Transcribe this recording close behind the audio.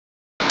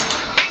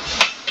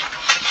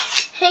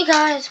Hey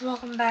guys,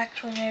 welcome back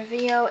to another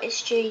video.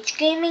 It's JH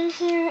Gaming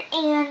here,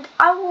 and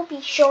I will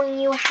be showing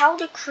you how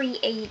to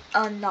create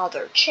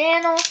another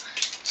channel.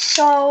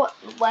 So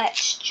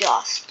let's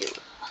just do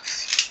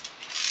this.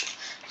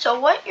 So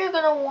what you're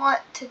going to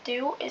want to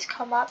do is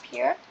come up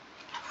here,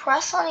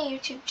 press on a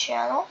YouTube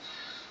channel,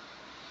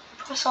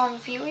 press on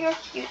view your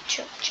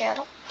YouTube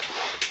channel,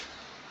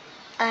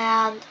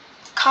 and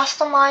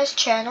customize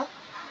channel.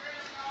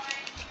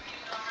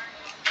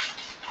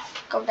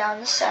 Go down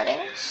to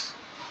settings.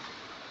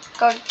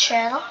 Go to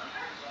channel,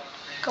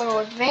 go to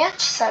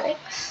advanced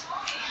settings.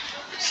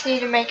 Just need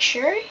to make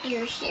sure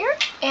you're here,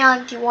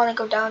 and you want to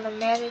go down to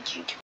manage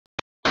YouTube.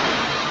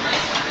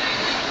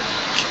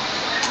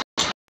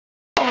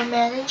 Or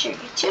manage your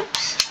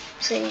YouTubes.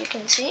 So you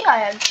can see I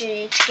have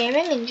JH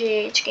Gaming and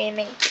JH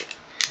Gaming 2.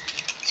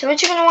 So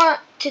what you're going to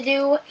want to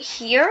do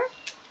here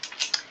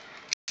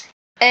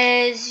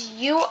is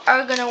you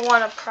are going to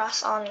want to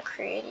press on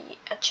create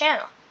a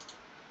channel.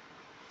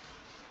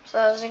 So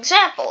as an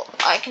example,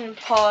 I can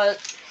put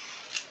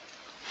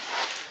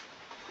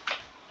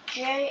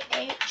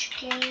JH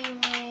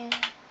Gaming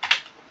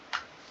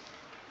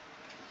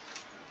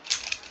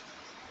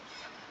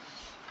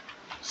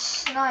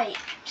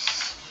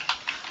Snipes.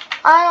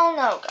 I don't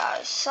know,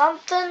 guys.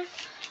 Something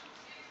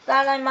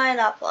that I might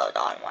upload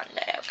on one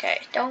day,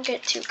 okay? Don't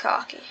get too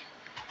cocky.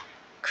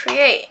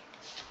 Create.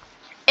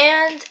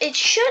 And it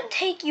should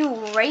take you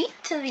right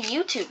to the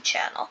YouTube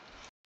channel.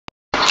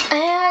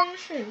 And,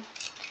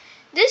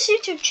 this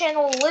YouTube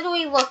channel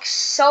literally looks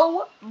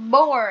so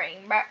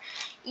boring, but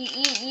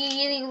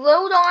you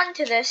load on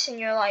to this and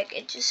you're like,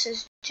 it just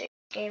says JH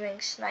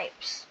Gaming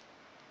Snipes.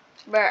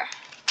 Bruh.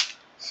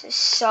 This is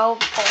so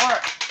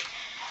boring.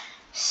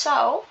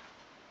 So,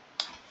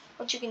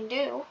 what you can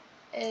do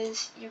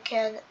is you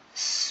can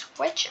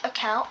switch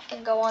account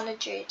and go on to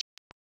JH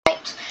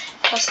Snipes,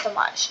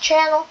 customize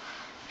channel,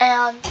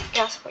 and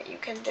guess what you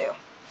can do?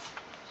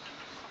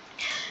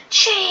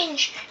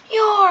 Change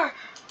your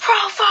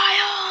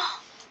profile!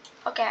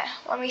 Okay,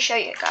 let me show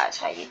you guys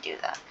how you do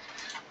that.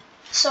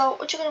 So,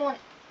 what you're going to want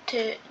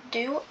to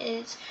do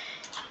is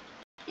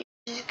you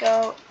just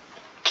go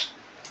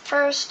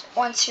first.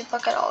 Once you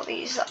look at all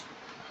these,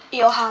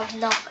 you'll have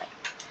nothing.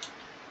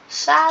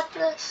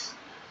 Sadness,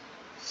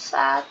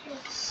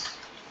 sadness,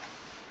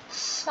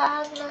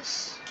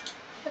 sadness.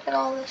 Look at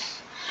all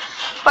this.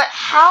 But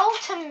how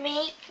to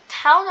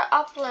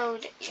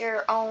upload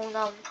your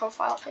own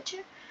profile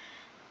picture?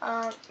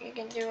 You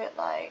can do it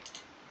like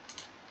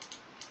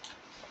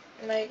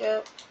make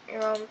up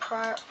your own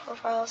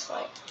profiles.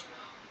 Like,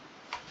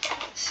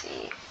 let's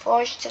see,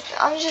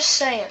 I'm just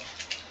saying.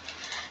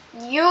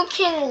 You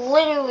can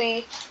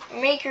literally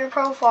make your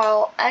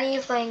profile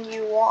anything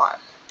you want.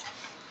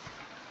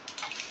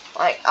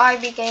 Like, I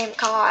became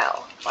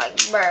Kyle. Like,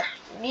 bruh.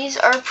 These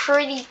are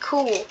pretty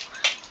cool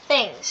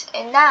things.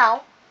 And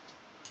now,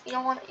 you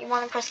want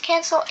to press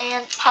cancel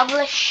and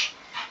publish.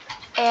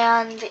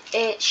 And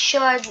it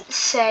should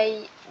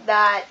say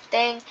that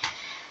thing.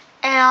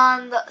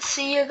 And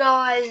see you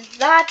guys.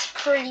 That's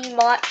pretty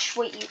much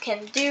what you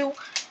can do.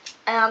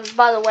 And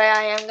by the way,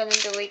 I am going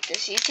to delete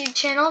this YouTube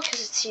channel because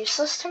it's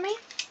useless to me.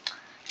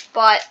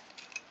 But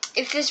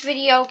if this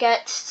video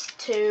gets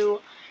to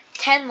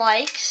 10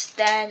 likes,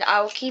 then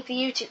I will keep the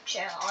YouTube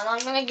channel. And I'm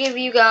going to give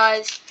you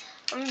guys,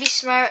 I'm going to be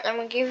smart, I'm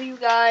going to give you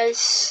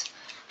guys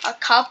a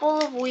couple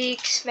of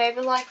weeks, maybe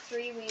like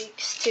 3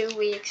 weeks, 2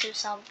 weeks or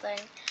something.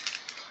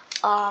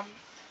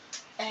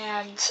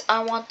 And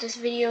I want this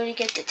video to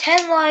get to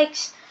 10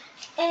 likes.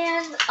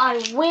 And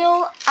I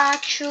will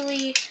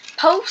actually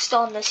post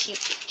on this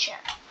YouTube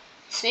channel.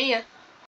 See ya.